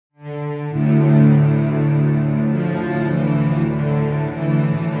The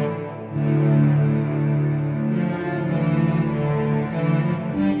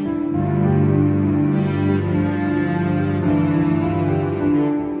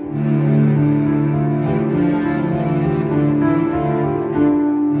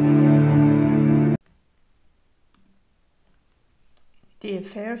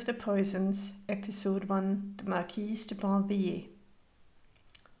Affair of the Poisons, Episode 1, the Marquise de Brinvilliers.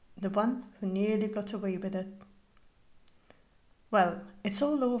 The one who nearly got away with it. Well, it's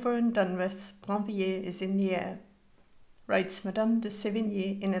all over and done with. Brinvilliers is in the air, writes Madame de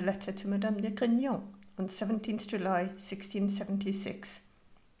Sévigné in a letter to Madame de Grignon on 17th July 1676,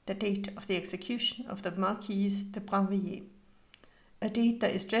 the date of the execution of the Marquise de Brinvilliers. A date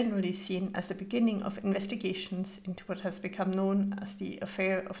that is generally seen as the beginning of investigations into what has become known as the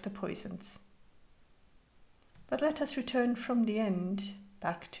Affair of the Poisons. But let us return from the end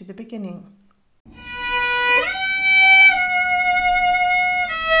back to the beginning.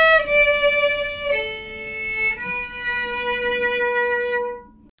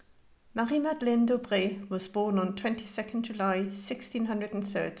 Marie-Madeleine d'Aubray was born on 22nd July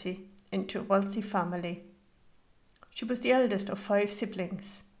 1630 into a wealthy family. She was the eldest of 5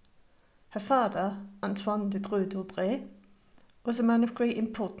 siblings. Her father, Antoine de Dreux d'Aubray, was a man of great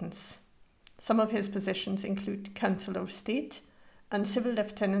importance. Some of his positions include Councillor of State and Civil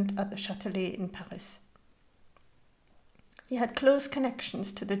Lieutenant at the Châtelet in Paris. He had close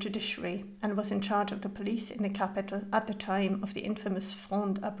connections to the judiciary and was in charge of the police in the capital at the time of the infamous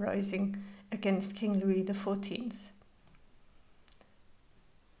Fronde uprising against King Louis XIV.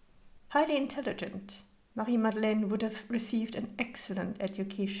 Highly intelligent, Marie-Madeleine would have received an excellent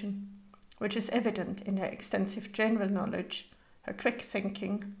education, which is evident in her extensive general knowledge, her quick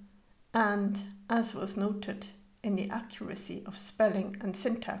thinking, and, as was noted, in the accuracy of spelling and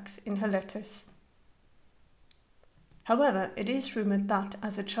syntax in her letters. However, it is rumoured that,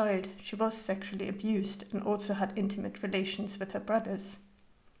 as a child, she was sexually abused and also had intimate relations with her brothers.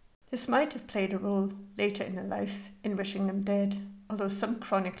 This might have played a role later in her life in wishing them dead, although some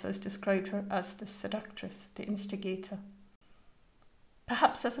chroniclers described her as the seductress, the instigator.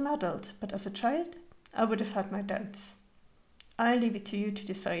 Perhaps as an adult, but as a child, I would have had my doubts. I'll leave it to you to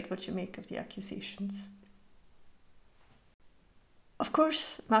decide what you make of the accusations. Of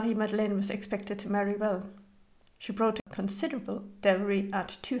course, Marie-Madeleine was expected to marry well. She brought a considerable dowry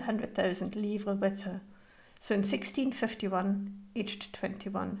at 200,000 livres with her, so in 1651, aged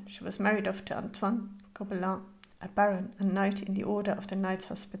 21, she was married off to Antoine Gobelin, a baron and knight in the Order of the Knights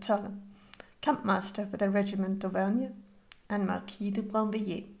Hospitaller, campmaster with a regiment d'Auvergne, and Marquis de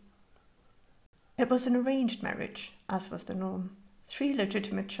Brinvilliers. It was an arranged marriage, as was the norm. 3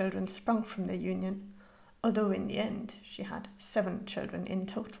 legitimate children sprung from their union, although in the end she had 7 children in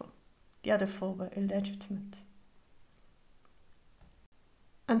total. The other 4 were illegitimate.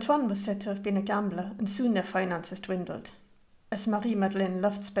 Antoine was said to have been a gambler, and soon their finances dwindled. As Marie-Madeleine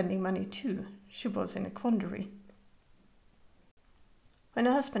loved spending money too, she was in a quandary. When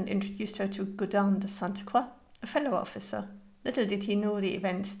her husband introduced her to Gaudin de Sainte-Croix, a fellow officer, little did he know the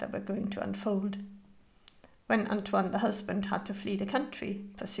events that were going to unfold. When Antoine the husband had to flee the country,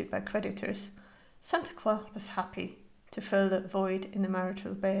 pursued by creditors, Sainte-Croix was happy to fill the void in the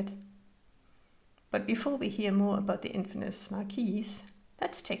marital bed. But before we hear more about the infamous Marquise,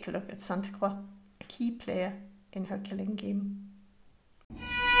 let's take a look at Sainte-Croix, a key player in her killing game.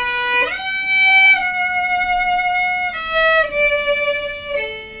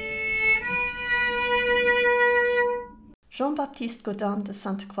 Jean-Baptiste Gaudin de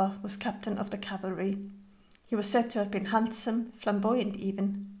Sainte-Croix was captain of the cavalry. He was said to have been handsome, flamboyant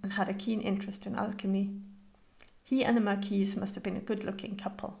even, and had a keen interest in alchemy. He and the Marquise must have been a good-looking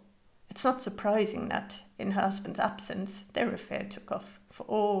couple. It's not surprising that, in her husband's absence, their affair took off for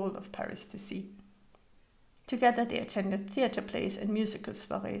all of Paris to see. Together they attended theatre plays and musical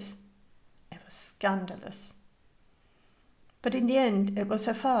soirees. It was scandalous. But in the end, it was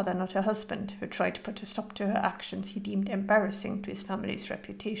her father, not her husband, who tried to put a stop to her actions he deemed embarrassing to his family's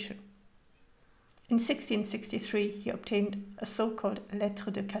reputation. In 1663, he obtained a so-called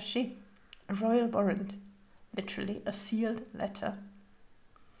lettre de cachet, a royal warrant, literally a sealed letter,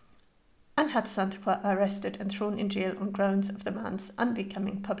 and had Sainte-Croix arrested and thrown in jail on grounds of the man's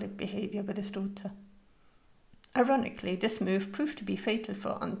unbecoming public behaviour with his daughter. Ironically, this move proved to be fatal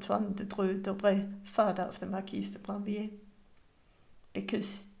for Antoine de Dreux d'Aubray, father of the Marquise de Brinvilliers,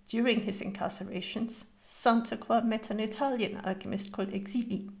 because during his incarcerations, Sainte-Croix met an Italian alchemist called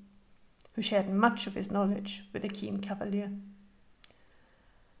Exili, who shared much of his knowledge with the keen cavalier.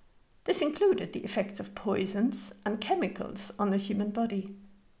 This included the effects of poisons and chemicals on the human body.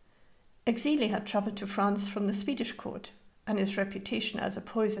 Exili had travelled to France from the Swedish court, and his reputation as a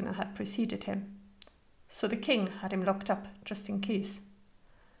poisoner had preceded him, so the king had him locked up just in case.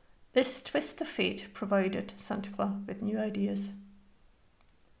 This twist of fate provided Sainte-Croix with new ideas.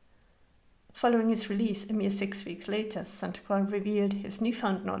 Following his release a mere 6 weeks later, Sainte-Croix revealed his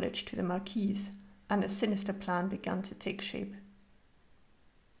newfound knowledge to the Marquise, and a sinister plan began to take shape.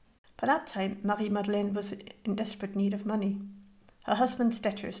 By that time, Marie-Madeleine was in desperate need of money. Her husband's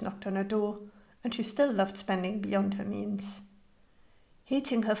debtors knocked on her door, and she still loved spending beyond her means.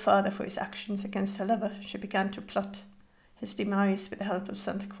 Hating her father for his actions against her lover, she began to plot his demise with the help of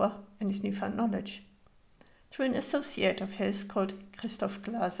Sainte-Croix and his newfound knowledge. Through an associate of his called Christophe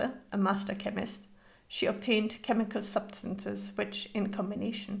Glaser, a master chemist, she obtained chemical substances which, in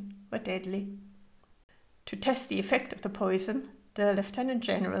combination, were deadly. To test the effect of the poison, the Lieutenant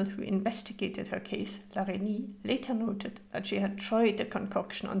General who investigated her case, Larigny, later noted that she had tried the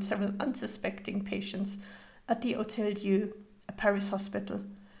concoction on several unsuspecting patients at the Hôtel Dieu, a Paris hospital,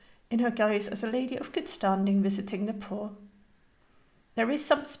 in her guise as a lady of good standing visiting the poor. There is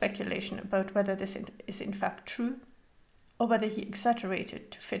some speculation about whether this is in fact true, or whether he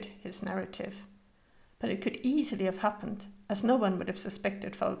exaggerated to fit his narrative. But it could easily have happened, as no one would have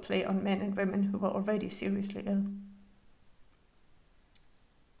suspected foul play on men and women who were already seriously ill.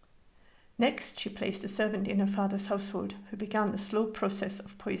 Next, she placed a servant in her father's household who began the slow process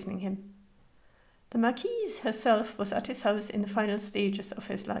of poisoning him. The Marquise herself was at his house in the final stages of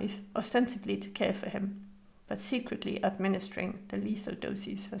his life, ostensibly to care for him, but secretly administering the lethal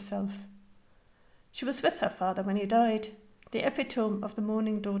doses herself. She was with her father when he died, the epitome of the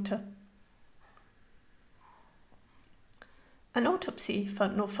mourning daughter. An autopsy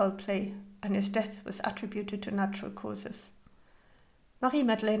found no foul play, and his death was attributed to natural causes.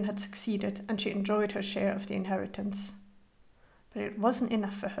 Marie-Madeleine had succeeded, and she enjoyed her share of the inheritance. But it wasn't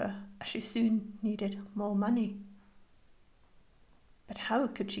enough for her, as she soon needed more money. But how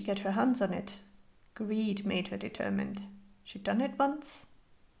could she get her hands on it? Greed made her determined. She'd done it once,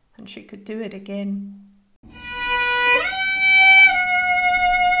 and she could do it again.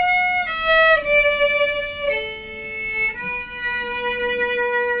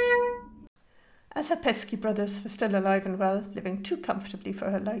 As her pesky brothers were still alive and well, living too comfortably for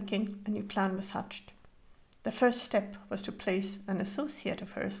her liking, a new plan was hatched. The first step was to place an associate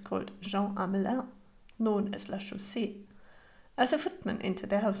of hers called Jean Amelin, known as La Chaussée, as a footman into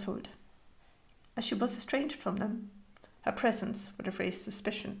their household. As she was estranged from them, her presence would have raised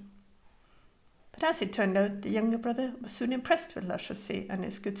suspicion. But as it turned out, the younger brother was soon impressed with La Chaussée and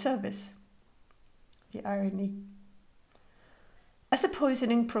his good service. The irony. As the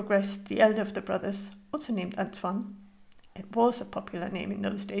poisoning progressed, the elder of the brothers, also named Antoine, it was a popular name in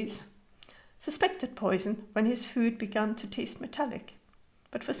those days, suspected poison when his food began to taste metallic,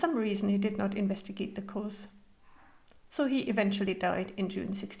 but for some reason he did not investigate the cause. So he eventually died in June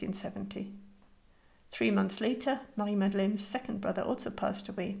 1670. 3 months later, Marie-Madeleine's second brother also passed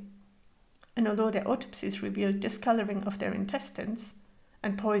away, and although their autopsies revealed discoloring of their intestines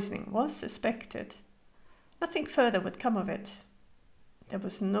and poisoning was suspected, nothing further would come of it. There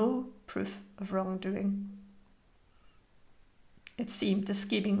was no proof of wrongdoing. It seemed the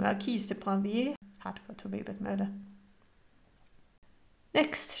scheming Marquise de Brinvilliers had got away with murder.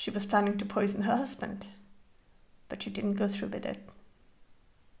 Next, she was planning to poison her husband, but she didn't go through with it.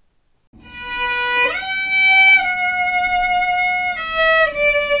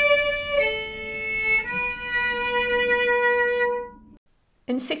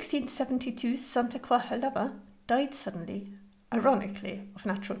 In 1672, Sainte-Croix, her lover, died suddenly, ironically, of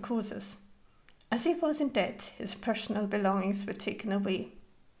natural causes. As he was in debt, his personal belongings were taken away.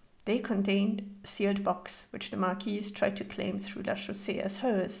 They contained a sealed box, which the Marquise tried to claim through La Chaussée as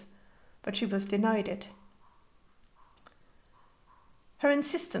hers, but she was denied it. Her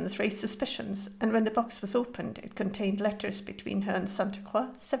insistence raised suspicions, and when the box was opened, it contained letters between her and Sainte-Croix,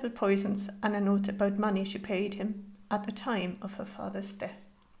 several poisons, and a note about money she paid him at the time of her father's death.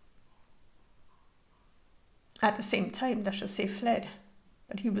 At the same time, La Chaussée fled,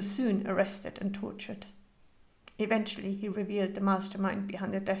 but he was soon arrested and tortured. Eventually, he revealed the mastermind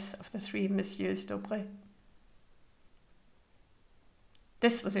behind the deaths of the 3 Messieurs d'Aubray.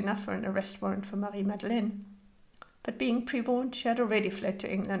 This was enough for an arrest warrant for Marie-Madeleine, but being pre-warned, she had already fled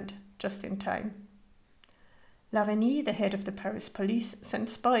to England just in time. Larigny, the head of the Paris police, sent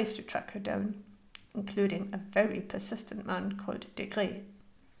spies to track her down, including a very persistent man called Degré,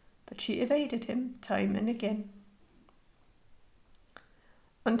 but she evaded him time and again.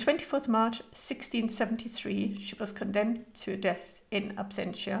 On 24th March 1673, she was condemned to death in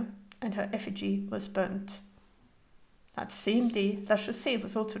absentia, and her effigy was burnt. That same day, La Chaussée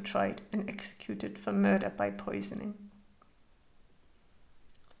was also tried and executed for murder by poisoning.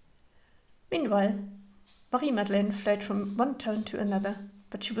 Meanwhile, Marie-Madeleine fled from one town to another,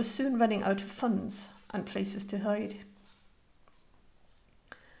 but she was soon running out of funds and places to hide.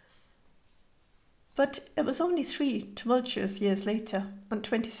 But it was only 3 tumultuous years later, on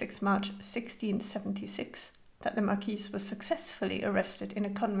 26 March 1676, that the Marquise was successfully arrested in a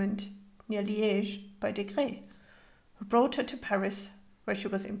convent near Liège by Desgrais, who brought her to Paris, where she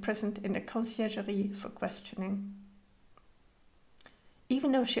was imprisoned in the conciergerie for questioning.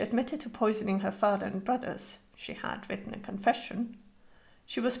 Even though she admitted to poisoning her father and brothers, she had written a confession,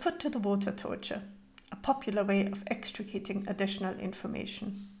 she was put to the water torture, a popular way of extricating additional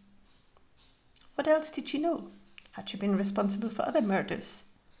information. What else did she know? Had she been responsible for other murders?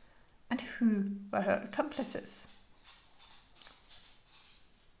 And who were her accomplices?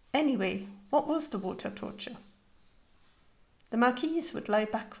 Anyway, what was the water torture? The Marquise would lie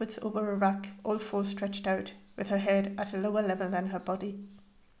backwards over a rack, all four stretched out, with her head at a lower level than her body.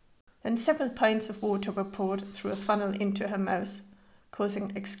 Then several pints of water were poured through a funnel into her mouth,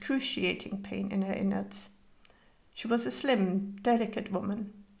 causing excruciating pain in her innards. She was a slim, delicate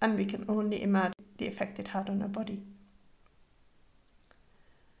woman, and we can only imagine the effect it had on her body.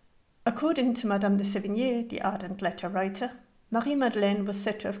 According to Madame de Sévigné, the ardent letter writer, Marie-Madeleine was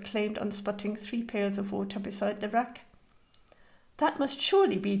said to have claimed on spotting 3 pails of water beside the rack. "That must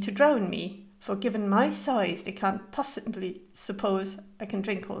surely be to drown me, for given my size they can't possibly suppose I can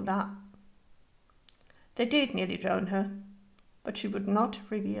drink all that." They did nearly drown her, but she would not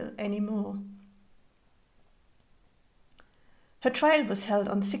reveal any more. Her trial was held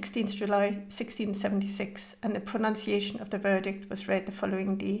on 16th July 1676, and the pronunciation of the verdict was read the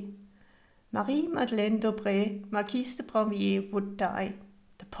following day. Marie-Madeleine d'Aubray, Marquise de Brinvilliers, would die.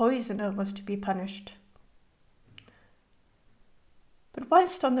 The poisoner was to be punished. But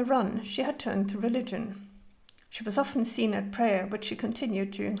whilst on the run, she had turned to religion. She was often seen at prayer, which she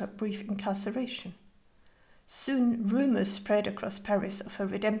continued during her brief incarceration. Soon rumours spread across Paris of her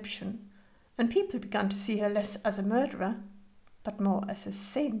redemption, and people began to see her less as a murderer, but more as a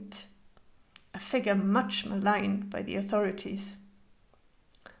saint, a figure much maligned by the authorities.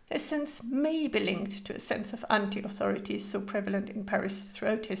 This sense may be linked to a sense of anti-authority so prevalent in Paris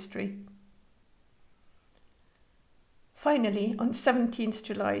throughout history. Finally, on 17th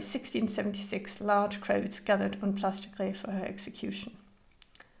July 1676, large crowds gathered on Place de Grève for her execution.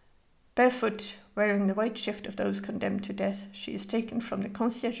 Barefoot, wearing the white shift of those condemned to death, she is taken from the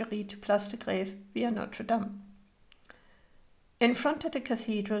conciergerie to Place de Grève via Notre Dame. In front of the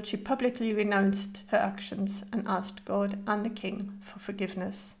cathedral, she publicly renounced her actions and asked God and the king for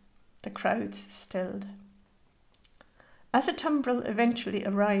forgiveness. The crowds stilled. As a tumbril eventually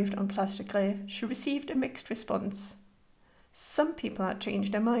arrived on Place de Grève, she received a mixed response. Some people had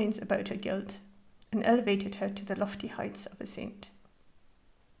changed their minds about her guilt and elevated her to the lofty heights of a saint.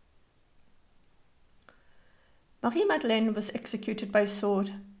 Marie-Madeleine was executed by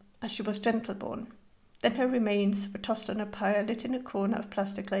sword, as she was gentle-born. Then her remains were tossed on a pyre lit in a corner of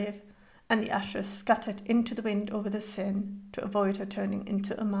Place de Grève, and the ashes scattered into the wind over the Seine to avoid her turning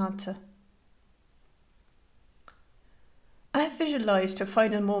into a martyr. I have visualized her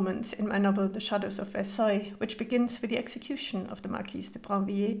final moments in my novel The Shadows of Versailles, which begins with the execution of the Marquise de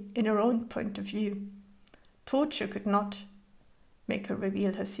Brinvilliers in her own point of view. Torture could not make her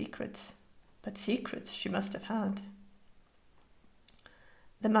reveal her secrets, but secrets she must have had.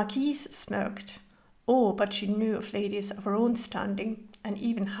 The Marquise smirked. Oh, but she knew of ladies of her own standing, and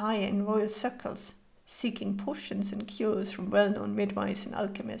even higher in royal circles, seeking potions and cures from well-known midwives and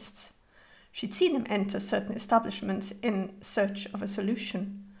alchemists. She'd seen them enter certain establishments in search of a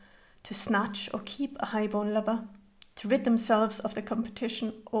solution, to snatch or keep a highborn lover, to rid themselves of the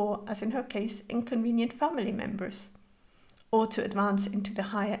competition or, as in her case, inconvenient family members, or to advance into the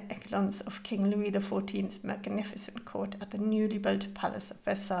higher echelons of King Louis XIV's magnificent court at the newly built Palace of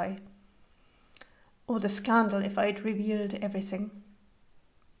Versailles. Oh, the scandal if I'd revealed everything.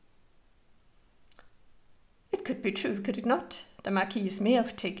 It could be true, could it not? The Marquise may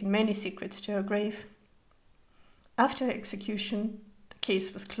have taken many secrets to her grave. After her execution, the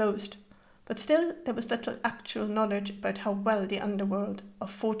case was closed, but still there was little actual knowledge about how well the underworld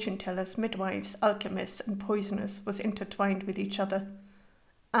of fortune-tellers, midwives, alchemists and poisoners was intertwined with each other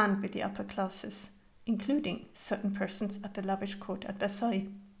and with the upper classes, including certain persons at the lavish court at Versailles.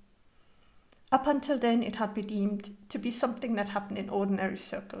 Up until then, it had been deemed to be something that happened in ordinary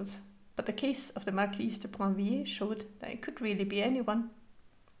circles, but the case of the Marquise de Brinvilliers showed that it could really be anyone.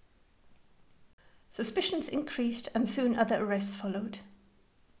 Suspicions increased and soon other arrests followed,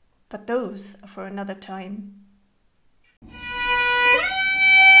 but those are for another time.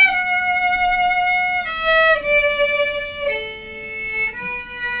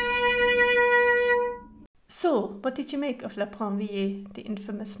 what did you make of La Brinvilliers, the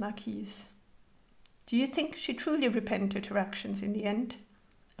infamous Marquise? Do you think she truly repented her actions in the end?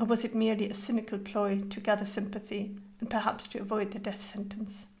 Or was it merely a cynical ploy to gather sympathy and perhaps to avoid the death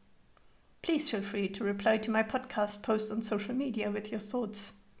sentence? Please feel free to reply to my podcast post on social media with your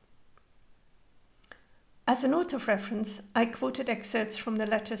thoughts. As a note of reference, I quoted excerpts from the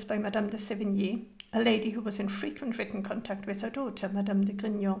letters by Madame de Sévigné, a lady who was in frequent written contact with her daughter, Madame de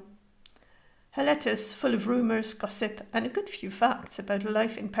Grignan. Her letters, full of rumours, gossip, and a good few facts about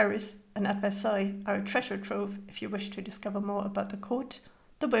life in Paris and at Versailles, are a treasure trove if you wish to discover more about the court,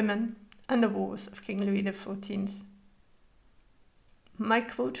 the women, and the wars of King Louis XIV. My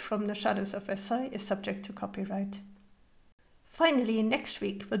quote from The Shadows of Versailles is subject to copyright. Finally, next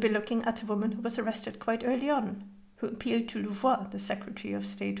week we'll be looking at a woman who was arrested quite early on, who appealed to Louvois, the Secretary of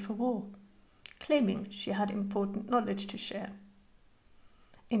State for War, claiming she had important knowledge to share.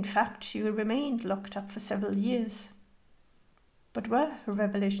 In fact, she remained locked up for several years. But were her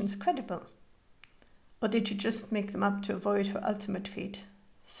revelations credible? Or did she just make them up to avoid her ultimate fate,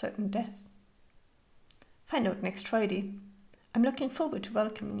 certain death? Find out next Friday. I'm looking forward to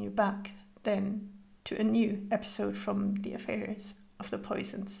welcoming you back, then, to a new episode from The Affairs of the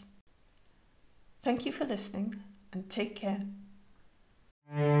Poisons. Thank you for listening, and take care.